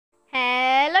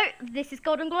this is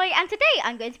GoldandGlory, and today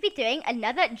I'm going to be doing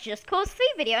another Just Cause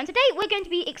 3 video, and today we're going to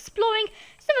be exploring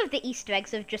some of the Easter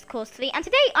eggs of Just Cause 3, and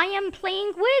today I am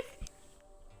playing with...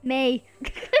 me.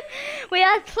 We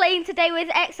are playing today with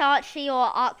xArchie,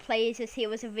 or ARKPlayz as he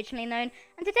was originally known,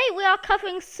 and today we are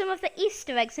covering some of the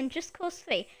Easter eggs in Just Cause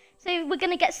 3. So we're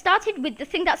going to get started with the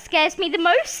thing that scares me the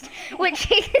most,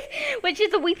 which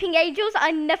is the Weeping Angels.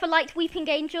 I never liked Weeping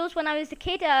Angels when I was a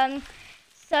kid.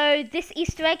 So this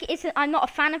Easter egg I'm not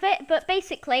a fan of it, but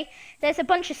basically there's a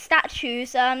bunch of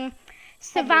statues,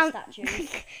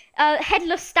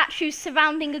 headless statues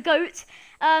surrounding a goat,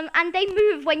 and they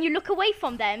move when you look away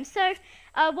from them. So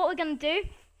what we're going to do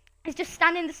is just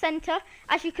stand in the center.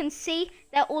 As you can see,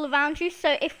 they're all around you.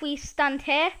 So if we stand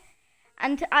here,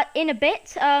 and in a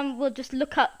bit, we'll just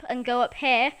look up and go up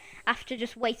here after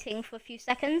just waiting for a few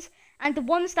seconds. And the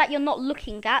ones that you're not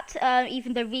looking at,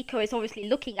 even though Rico is obviously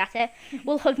looking at it,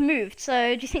 will have moved.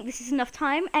 So do you think this is enough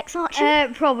time,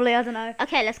 xArchie? Probably, I don't know.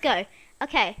 Okay, let's go.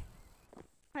 Okay,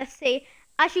 let's see.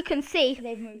 As you can see,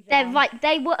 They've moved they're down. right.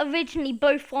 They were originally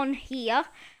both on here,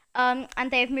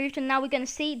 and they've moved. And now we're going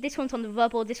to see this one's on the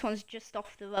rubble. This one's just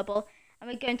off the rubble.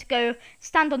 And we're going to go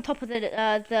stand on top of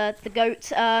the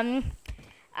goat.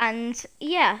 And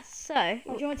yeah, so.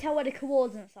 Do you want to tell where the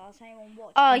coordinates are so anyone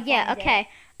watching? Oh yeah, okay.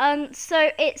 So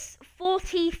it's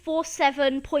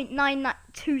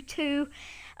 4047.9922,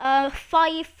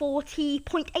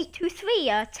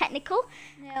 540.823. Technical.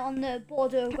 Yeah, on the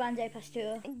border of Grande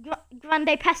Pasteur.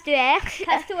 Grande Pasteur.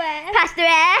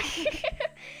 Pasteur.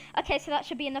 Okay, so that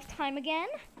should be enough time again.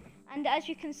 And as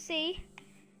you can see,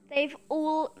 they've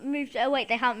all moved. Oh wait,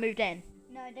 they haven't moved in.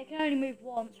 No, they can only move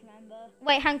once, remember?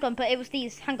 Wait, hang on, but it was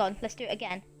these. Hang on, let's do it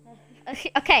again.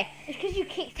 Okay. It's because you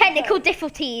kicked Technical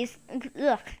difficulties.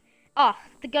 Ugh. Ah,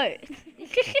 the goat.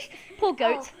 Poor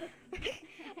goat. Oh.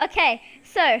 Okay,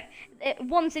 so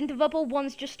one's in the rubble,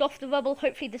 one's just off the rubble.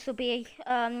 Hopefully this will be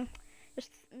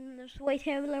just wait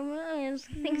here a little. I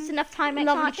think it's enough time.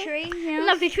 Lovely tree. Yes.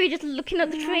 Lovely tree. Just looking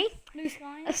at the tree. Blue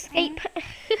sky. Escape.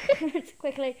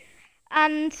 Quickly.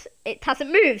 And it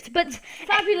hasn't moved, but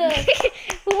fabulous.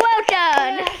 Well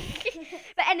done.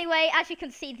 But anyway, as you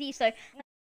can see, these so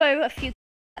a few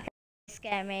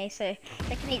scare me, so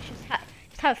they can each just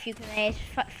have a few grenades,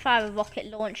 fire a rocket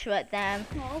launcher at them.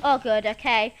 Oh good,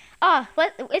 okay.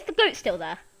 Is the goat still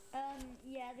there?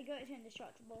 Yeah, the goat's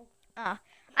indestructible. And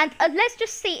let's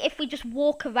just see if we just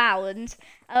walk around,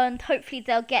 and hopefully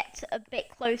they'll get a bit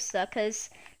closer, because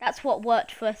that's what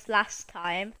worked for us last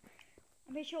time.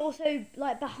 I'm pretty sure also,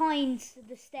 like, behind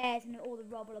the stairs and all the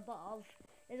rubble above,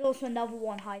 there's also another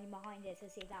one hiding behind it, so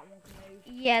see if that one can move.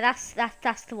 Yeah, that's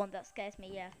the one that scares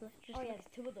me, yeah. Yeah, there's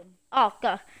two of them. Oh,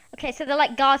 God. Okay, so they're,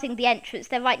 like, guarding the entrance.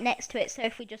 They're right next to it, so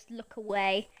if we just look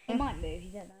away... They might move,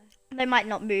 you don't know. They might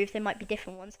not move. They might be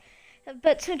different ones.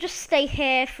 But to just stay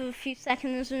here for a few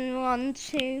seconds, and 1,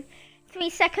 2, 3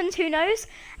 seconds, who knows?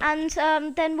 And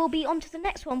then we'll be on to the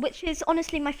next one, which is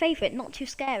honestly my favourite, not too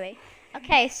scary.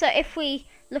 Okay, so if we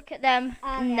look at them,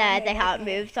 no, they haven't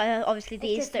moved. Obviously,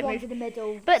 these don't move. The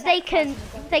middle, but they can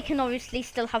obviously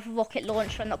still have a rocket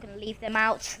launcher. I'm not going to leave them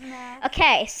out. No.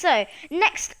 Okay, so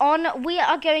next on, we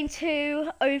are going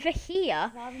to over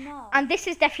here. And this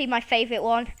is definitely my favourite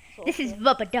one. This is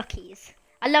rubber duckies.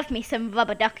 I love me some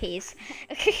rubber duckies.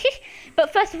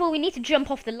 But first of all, we need to jump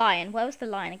off the lion. Where was the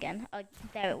lion again? Oh,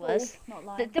 there it was. Not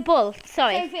lion. The bull,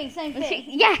 sorry. Same thing.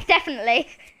 Yeah, definitely.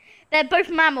 They're both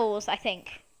mammals, I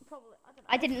think. Probably,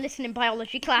 I didn't listen in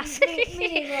biology class. Me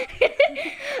neither.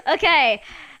 Okay.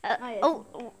 Okay.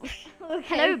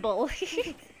 Hello, bull.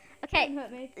 Okay. Don't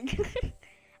hurt me.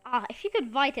 If you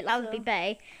could write it, that would be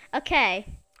bay. Okay.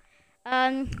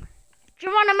 Geronimo!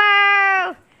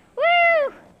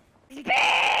 Woo!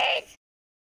 Speed!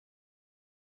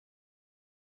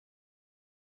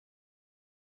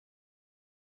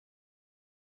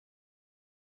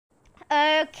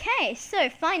 Okay, so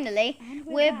finally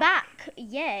we're back.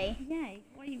 Yay! Yay!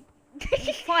 What are you?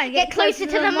 Fine, get closer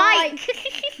to the mic.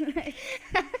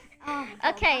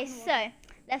 Okay, so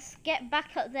let's get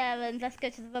back up there and let's go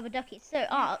to the rubber duckies. So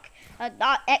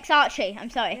xArchie, I'm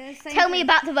sorry. Yeah, Tell me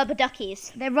about the rubber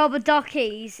duckies. They're rubber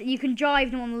duckies. You can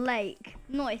drive them on the lake.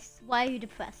 Nice. Why are you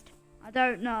depressed? I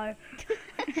don't know.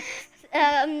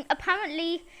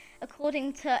 Apparently,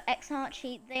 according to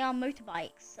xArchie, they are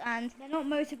motorbikes, and They're not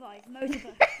motorbikes.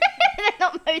 Motorbikes. they're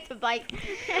not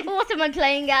motorbikes. What am I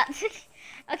playing at?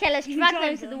 Okay, let's drag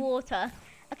them to the water.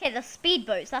 Okay, they're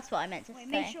speedboats. That's what I meant to say.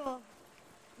 Make sure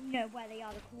you know where they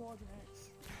are, the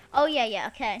coordinates. Oh yeah,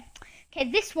 okay. Okay,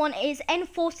 this one is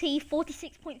N40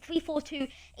 46.342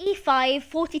 E5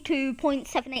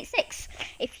 42.786.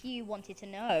 If you wanted to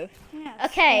know. Yes,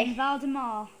 Okay.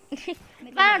 Valdemar.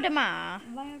 Valdemar.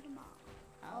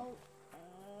 Oh.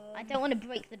 I don't want to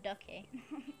break the ducky.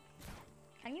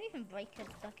 Can you even break a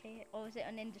ducky, or is it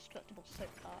an indestructible soap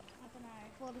cart? I don't know.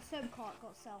 Well, the soap cart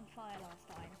got set on fire last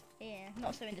time. Yeah,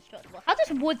 not so indestructible. How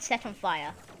does wood set on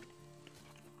fire?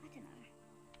 I don't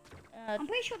know. I'm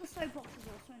pretty sure the soap box is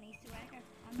also an Easter egg.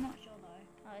 I'm not sure though.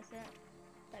 Oh, is it?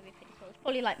 That'd be pretty cool. It's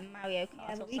probably like Mario Kart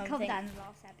Yeah, or but we something. covered that in the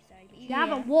last episode. If you Yeah.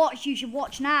 haven't watched, you should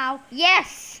watch now.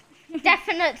 Yes,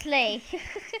 definitely.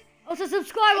 Also,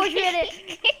 subscribe while you're in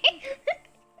it.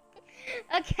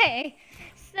 Okay,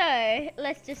 so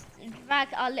let's just drag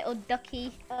our little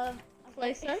ducky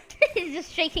closer. He's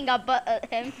just shaking our butt at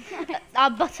him. Our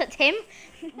butt at him.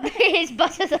 His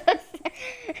butt at us.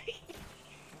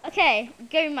 Okay,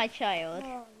 go my child.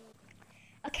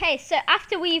 Okay, so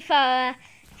after we've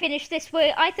finished this,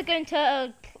 we're either going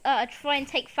to try and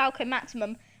take Falco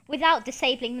Maximum without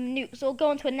disabling the nukes, or go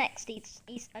on to a next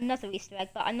another Easter egg,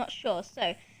 but I'm not sure.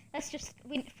 So let's just,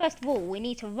 first of all, we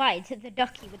need to ride the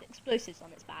ducky with explosives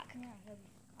on its back. Yeah,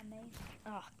 amazing.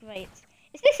 Oh, great.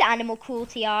 Is this animal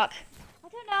cruelty, Ark? I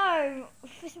don't know.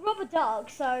 It's a rubber duck,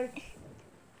 so...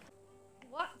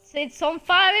 What? So it's on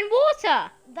fire in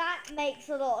water. That makes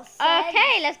a lot of sense.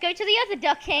 Okay, let's go to the other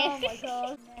ducky. Oh my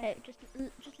god. Okay, just a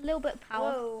little bit of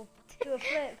power. Whoa, do a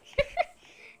flip.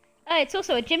 Oh, it's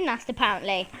also a gymnast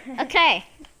apparently. Okay,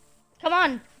 come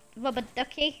on, rubber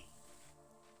ducky.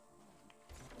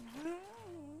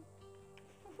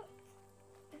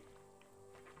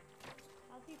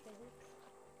 How do you physics?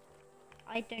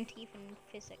 I don't even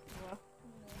physics well.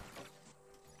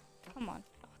 Come on.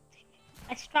 Oh,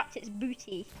 I strapped its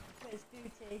booty. It's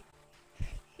booty.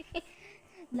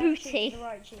 Booty.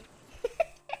 Right cheek.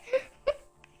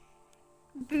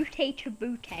 Booty to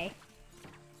booty.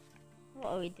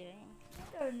 What are we doing?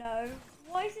 I don't know.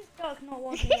 Why is this duck not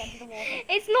wanting to enter the water?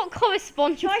 It's not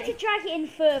corresponding. Try to drag it in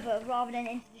further rather than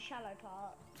into the shallow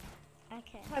part.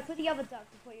 Okay. Try put the other duck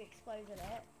before you exploded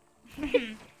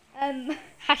it.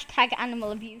 Hashtag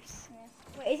animal abuse. Yeah.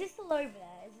 Wait, is it still over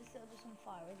there? Is it still just on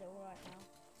fire? Is it alright now?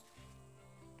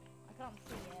 I can't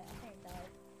see it. I think it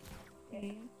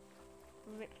died.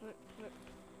 Rip, rip, rip.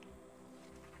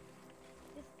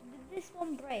 Did this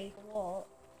one break or what?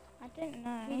 I don't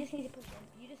know. You just need to push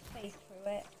it. You just phase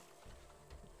through it.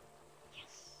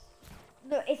 Yes.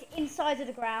 Look, it's inside of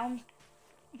the ground.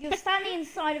 You're standing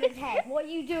inside of its head. What are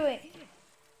you doing?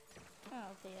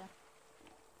 Oh dear.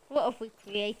 What have we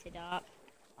created, Ark?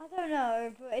 I don't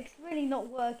know, but it's really not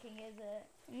working, is it?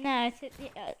 No, I think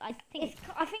it's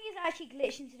actually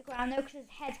glitched into the ground though, because his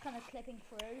head's kind of clipping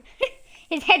through.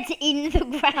 his head's in the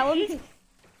ground.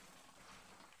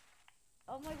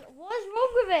 Oh my god, what is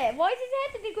wrong with it? Why is his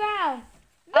head in the ground?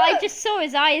 Look! I just saw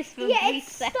his eyes for a brief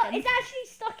it's second. it's actually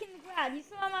stuck in the ground. You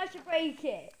somehow managed to break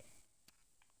it.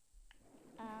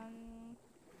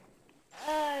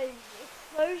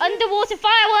 Explosion? Underwater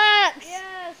fireworks!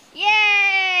 Yes! Yay!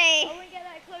 I won't get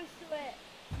that close to it.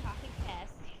 Who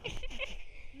cares?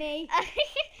 Me.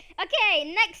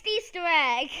 Okay, next Easter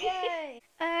egg. Yay!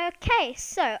 Okay,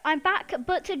 so I'm back,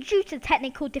 but due to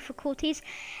technical difficulties,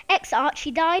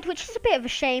 xArchie died, which is a bit of a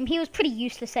shame. He was pretty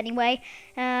useless anyway.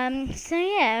 So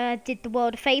yeah, I did the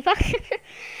world a favour.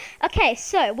 Okay,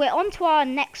 so we're on to our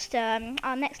next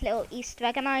little Easter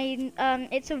egg, and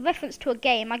it's a reference to a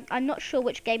game. I'm not sure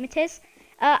which game it is,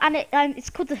 and it's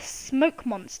called the Smoke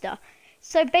Monster.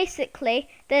 So basically,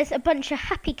 there's a bunch of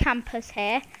happy campers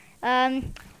here.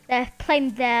 They're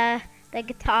playing their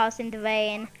guitars in the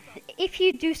rain. If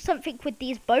you do something with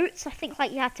these boats, I think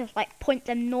like you have to like point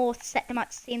them north, set them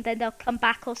out to sea, and then they'll come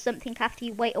back or something after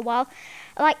you wait a while.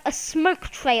 Like a smoke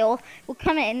trail will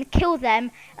come in, kill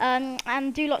them,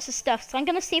 and do lots of stuff. So I'm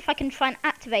going to see if I can try and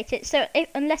activate it. So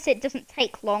unless it doesn't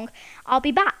take long, I'll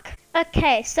be back.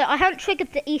 Okay, so I haven't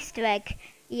triggered the Easter egg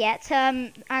yet,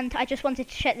 and I just wanted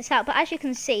to check this out. But as you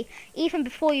can see, even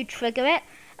before you trigger it,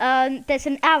 there's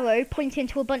an arrow pointing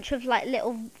to a bunch of like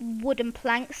little wooden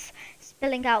planks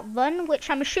spelling out run, which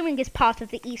I'm assuming is part of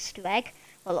the Easter egg.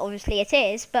 Well, obviously it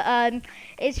is, but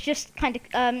it's just kind of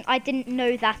I didn't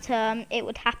know that it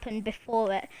would happen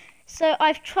before it. So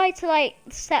I've tried to like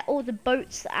set all the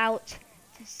boats out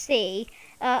to sea,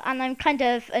 and I'm kind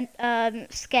of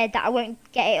scared that I won't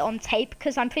get it on tape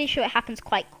because I'm pretty sure it happens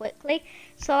quite quickly.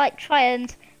 So I like try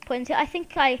and point it. I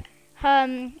think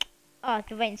oh,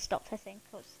 the rain stopped, I think.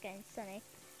 Oh, it's getting sunny.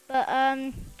 But,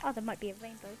 oh, there might be a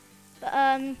rainbow. But,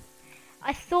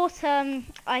 I thought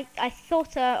I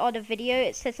thought on a video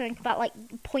it said something about like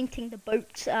pointing the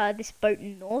boat this boat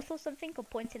north or something, or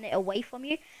pointing it away from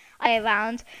you. I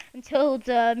around until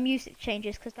the music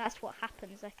changes, because that's what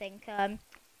happens, I think.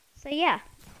 So yeah.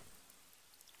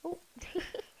 Oh.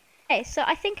 Okay, so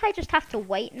I think I just have to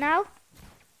wait now.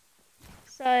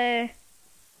 So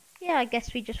yeah, I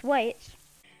guess we just wait.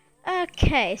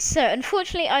 Okay, so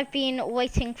unfortunately I've been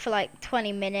waiting for like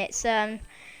 20 minutes.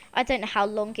 I don't know how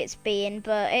long it's been,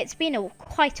 but it's been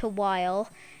quite a while.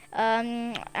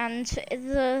 And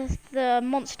the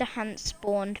monster hadn't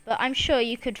spawned, but I'm sure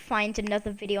you could find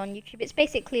another video on YouTube. It's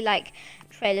basically like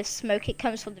a trail of smoke. It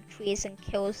comes from the trees and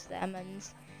kills them,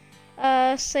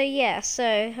 and so yeah,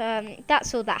 so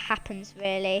that's all that happens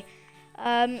really.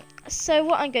 So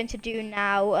what I'm going to do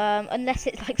now, unless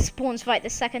it like spawns right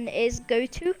this second, is go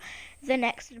to the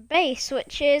next base,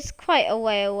 which is quite a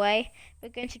way away. We're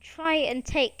going to try and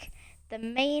take the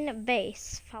main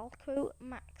base, Falco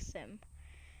Maxime.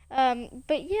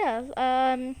 But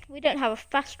yeah, we don't have a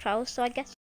fast travel, so I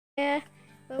guess we're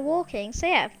walking. So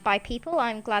yeah, bye people.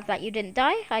 I'm glad that you didn't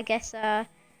die. I guess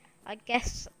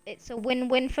it's a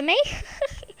win-win for me.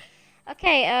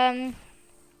 Okay,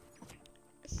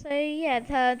 so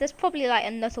yeah, there's probably like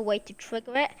another way to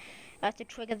trigger it, to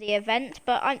trigger the event,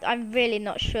 but I'm really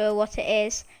not sure what it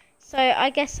is. So I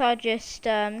guess I'll just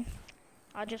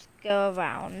go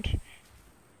around.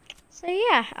 So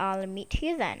yeah, I'll meet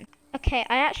you then. Okay,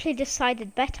 I actually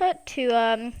decided better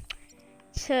to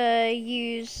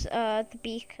use the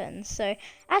beacon. So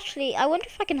actually, I wonder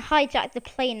if I can hijack the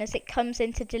plane as it comes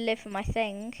in to deliver my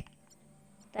thing.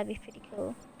 That'd be pretty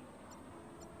cool.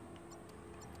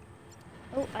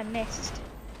 Oh, I missed.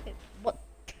 What?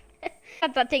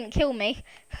 That didn't kill me.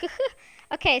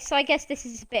 Okay, so I guess this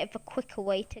is a bit of a quicker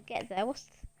way to get there. What's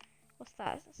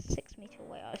that? 6 meters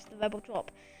away. Oh, it's the rebel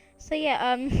drop. So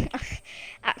yeah,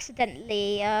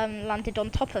 accidentally landed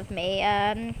on top of me.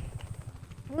 I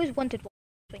always wondered what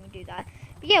when you do that.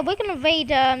 But yeah, we're gonna raid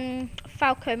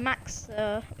Falco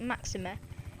Maxime,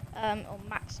 or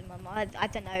Maximum, I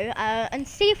don't know, and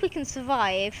see if we can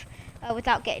survive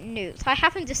without getting nuked. I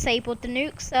haven't disabled the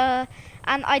nukes, and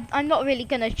I'm not really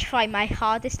gonna try my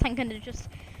hardest. I'm gonna just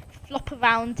flop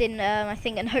around in I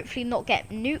think, and hopefully not get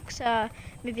nukes.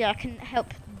 Maybe I can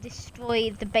help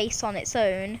destroy the base on its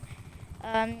own.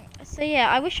 So yeah,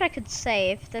 I wish I could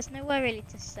save. There's nowhere really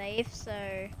to save, so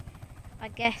I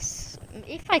guess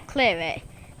if I clear it,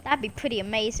 that'd be pretty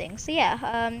amazing. So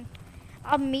yeah,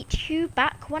 I'll meet you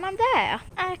back when I'm there.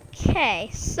 Okay,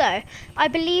 so I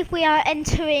believe we are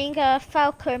entering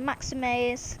Falco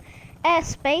Maxime's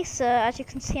airspace. As you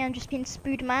can see, I'm just being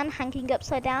Spooderman, hanging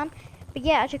upside down. But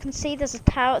yeah, as you can see, there's a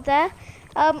tower up there.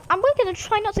 And we're going to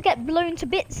try not to get blown to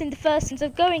bits in the first instance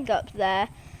of going up there.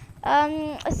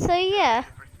 So yeah.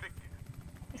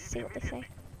 Let's see what they say.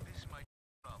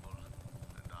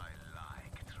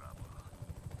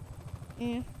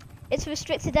 It's a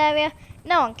restricted area.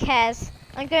 No one cares.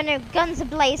 I'm going to guns are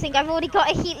blazing. I've already got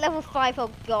a heat level 5.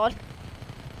 Oh god.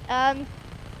 I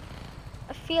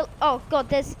feel. Oh god.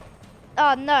 There's.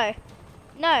 Oh no.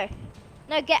 No.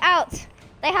 No. Get out.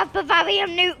 They have Bavarian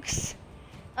nukes.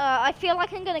 I feel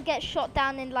like I'm gonna get shot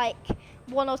down in like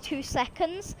 1 or 2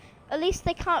 seconds. At least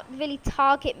they can't really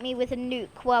target me with a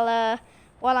nuke while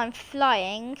I'm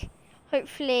flying.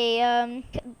 Hopefully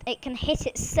it can hit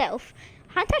itself.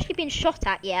 I haven't actually been shot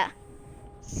at yet.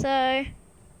 So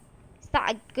is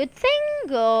that a good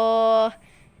thing, or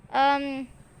well,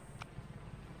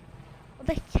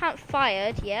 they can't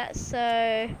fired yet, so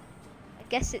I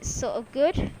guess it's sort of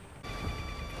good.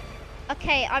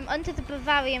 Okay, I'm under the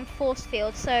Bavarian force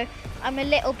field, so I'm a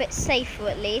little bit safer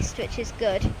at least, which is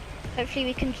good. Hopefully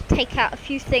we can take out a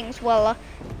few things while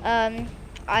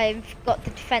I've got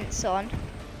the defense on.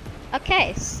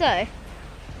 Okay, so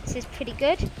this is pretty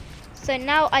good. So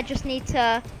now I just need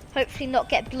to hopefully not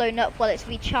get blown up while it's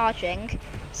recharging.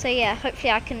 So yeah,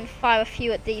 hopefully I can fire a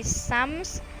few at these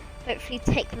SAMs. Hopefully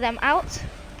take them out.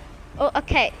 Oh,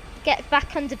 okay, get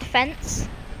back under defense.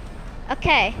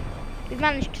 Okay. We've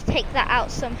managed to take that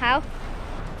out somehow.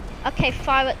 Okay,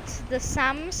 fire at the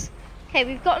SAMs. Okay,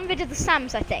 we've gotten rid of the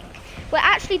SAMs, I think. We're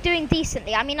actually doing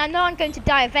decently. I mean, I know I'm going to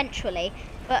die eventually,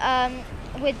 but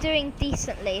we're doing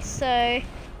decently. So,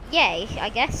 yay, I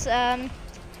guess.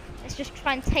 Let's just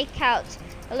try and take out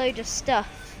a load of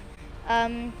stuff.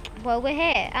 Well, we're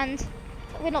here, and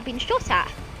we're not being shot at.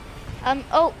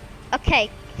 Oh, okay.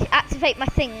 Activate my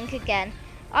thing again.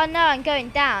 Oh no, I'm going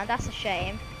down. That's a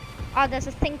shame. Oh, there's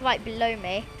a thing right below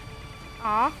me.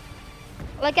 Ah.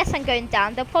 Well, I guess I'm going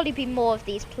down. There'll probably be more of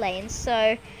these planes,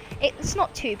 so it's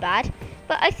not too bad.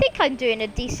 But I think I'm doing a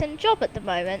decent job at the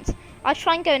moment. I'll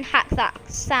try and go and hack that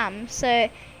SAM, so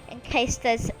in case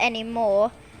there's any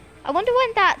more. I wonder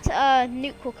when that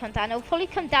nuke will come down. It'll probably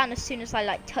come down as soon as I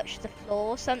like touch the floor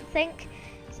or something.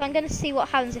 So I'm gonna see what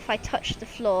happens if I touch the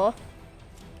floor.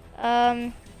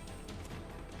 No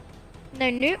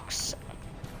nukes.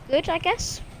 Good, I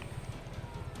guess.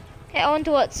 Okay, I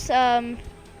wonder what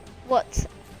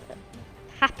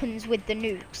happens with the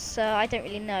nukes. So I don't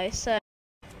really know. So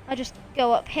I'll just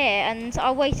go up here and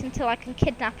I'll wait until I can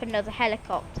kidnap another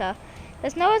helicopter.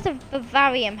 There's no other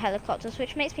Bavarium helicopters,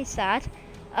 which makes me sad.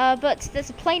 But there's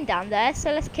a plane down there,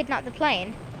 so let's kidnap the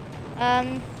plane.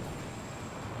 Yeah.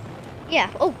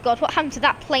 Oh god, what happened to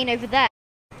that plane over there?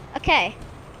 Okay.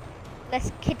 Let's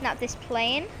kidnap this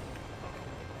plane.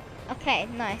 Okay,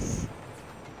 nice.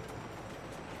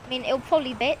 I mean, it'll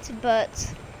probably bit,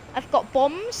 but I've got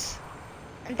bombs.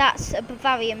 And that's a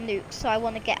Bavarium nuke, so I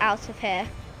want to get out of here.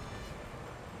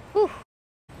 Whew.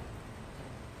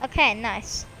 Okay,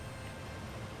 nice.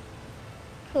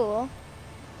 Cool.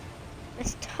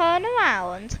 Let's turn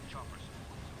around.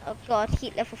 Oh god,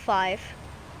 heat level 5.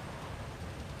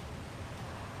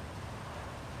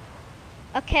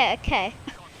 Okay, okay.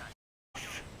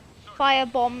 Fire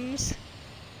bombs.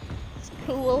 It's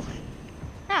cool.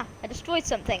 Ah, I destroyed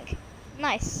something.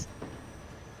 Nice.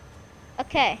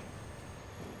 Okay.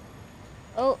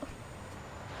 Oh.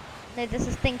 No, this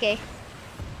is thingy.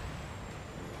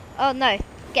 Oh no,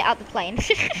 get out the plane.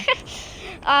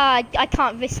 I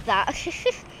can't risk that.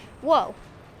 Whoa,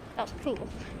 that was cool.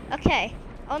 Okay,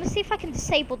 I want to see if I can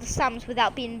disable the SAMs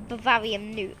without being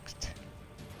Bavarium nuked.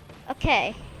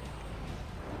 Okay.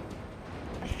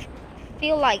 I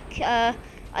feel like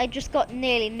I just got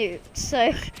nearly nuked,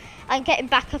 so I'm getting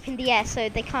back up in the air so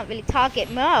they can't really target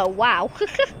me. Oh, wow.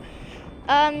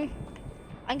 I'm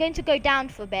going to go down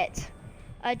for a bit.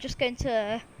 I'm just going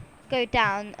to go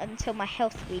down until my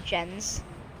health regens.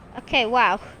 Okay,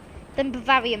 wow. Them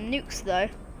Bavarium nukes, though.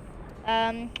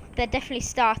 They're definitely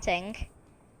starting.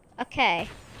 Okay.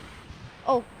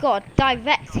 Oh, God.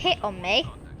 Direct hit on me.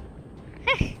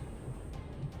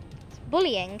 It's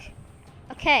bullying.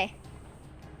 Okay.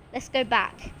 Let's go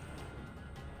back.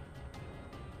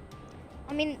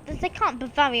 I mean, they can't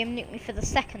Bavarium nuke me for the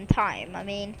second time. I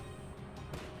mean...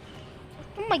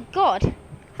 Oh, my God.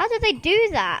 How did they do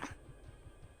that?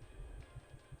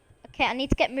 Okay, I need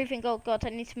to get moving. Oh god, I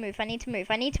need to move. I need to move.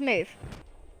 I need to move.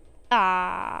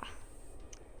 Ah,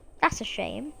 that's a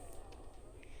shame.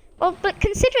 Well, but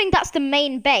considering that's the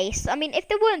main base, I mean, if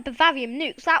there weren't Bavarium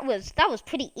nukes, that was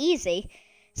pretty easy.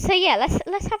 So yeah,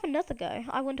 let's have another go.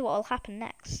 I wonder what will happen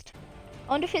next.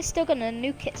 I wonder if it's still gonna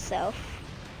nuke itself.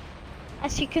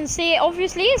 As you can see, it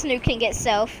obviously is nuking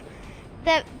itself.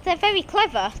 They're very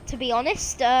clever, to be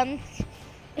honest.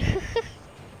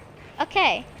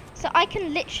 Okay. So I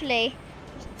can literally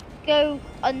just go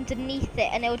underneath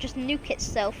it and it will just nuke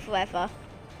itself forever.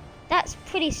 That's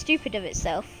pretty stupid of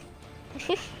itself.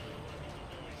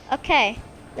 Okay,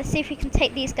 let's see if we can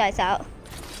take these guys out.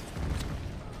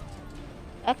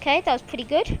 Okay, that was pretty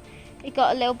good. We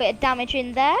got a little bit of damage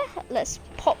in there. Let's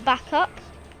pop back up.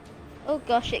 Oh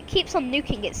gosh, it keeps on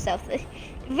nuking itself. It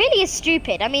really is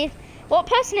stupid. I mean, what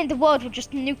person in the world would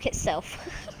just nuke itself?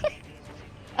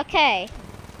 Okay.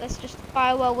 Let's just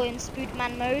fire while we're in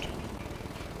Spoodman mode.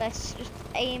 Let's just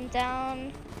aim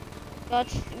down. God,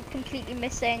 we're completely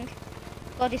missing.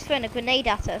 God, he's throwing a grenade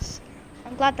at us.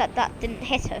 I'm glad that that didn't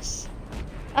hit us.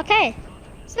 Okay,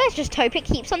 so let's just hope it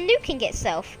keeps on nuking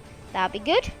itself. That'd be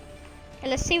good. Okay,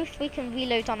 let's see if we can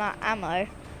reload on our ammo.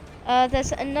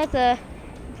 There's another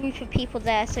group of people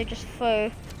there, so just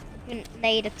throw a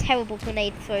grenade, a terrible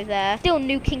grenade throw there. Still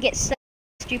nuking itself,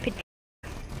 stupid.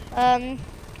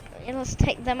 Let's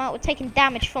take them out. We're taking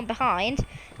damage from behind.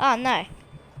 Oh no.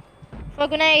 Throw a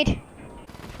grenade.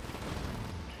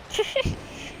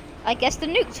 I guess the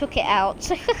nuke took it out.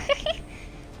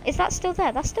 Is that still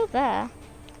there? That's still there.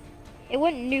 It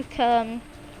won't nuke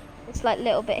this like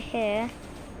little bit here.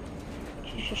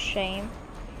 Which is a shame.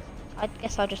 I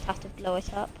guess I'll just have to blow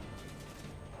it up.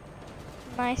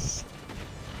 Nice.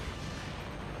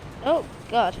 Oh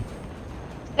god.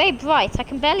 It's very bright, I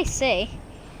can barely see.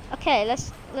 Okay,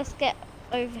 let's get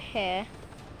over here.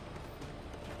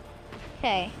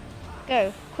 Okay,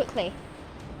 go quickly.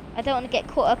 I don't want to get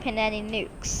caught up in any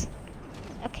nukes.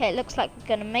 Okay, it looks like we're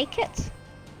gonna make it.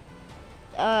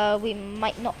 We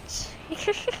might not.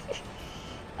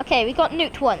 Okay, we got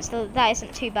nuked once, so that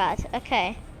isn't too bad.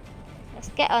 Okay, let's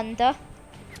get under.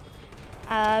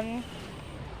 Oh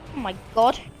my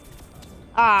god.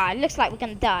 Ah, it looks like we're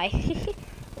gonna die. The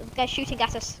guy's shooting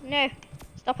at us. No,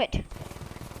 stop it.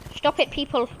 Stop it,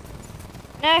 people.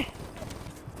 No.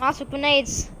 Massive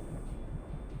grenades.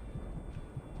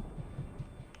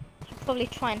 probably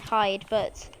try and hide,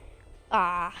 but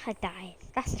I died.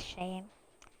 That's a shame.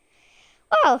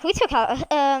 Well, we took out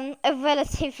a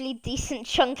relatively decent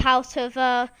chunk out of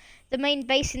the main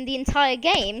base in the entire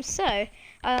game, so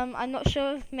I'm not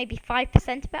sure, maybe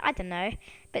 5% of it, I don't know.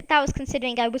 But that was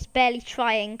considering I was barely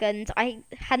trying and I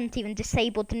hadn't even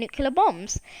disabled the nuclear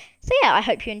bombs. So yeah, I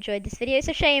hope you enjoyed this video. It's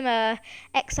a shame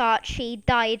xArchie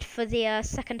died for the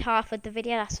second half of the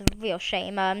video. That's a real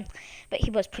shame. But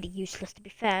he was pretty useless, to be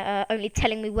fair, only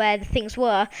telling me where the things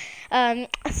were.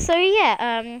 So yeah,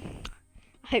 I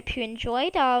hope you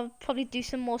enjoyed. I'll probably do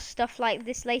some more stuff like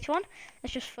this later on.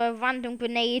 Let's just throw a random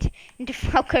grenade into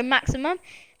Falco Maxime.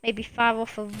 Maybe fire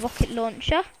off a rocket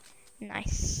launcher.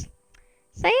 Nice.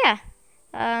 So yeah,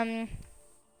 I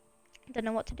don't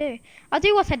know what to do. I'll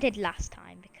do what I did last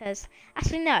time because,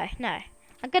 actually no.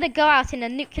 I'm going to go out in a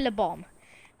nuclear bomb.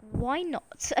 Why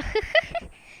not?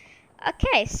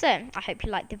 Okay, so I hope you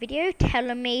liked the video.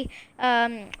 Tell me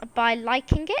by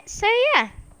liking it. So yeah.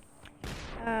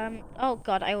 Oh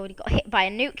god, I already got hit by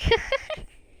a nuke.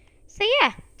 So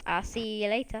yeah, I'll see you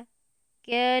later.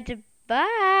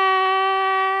 Goodbye.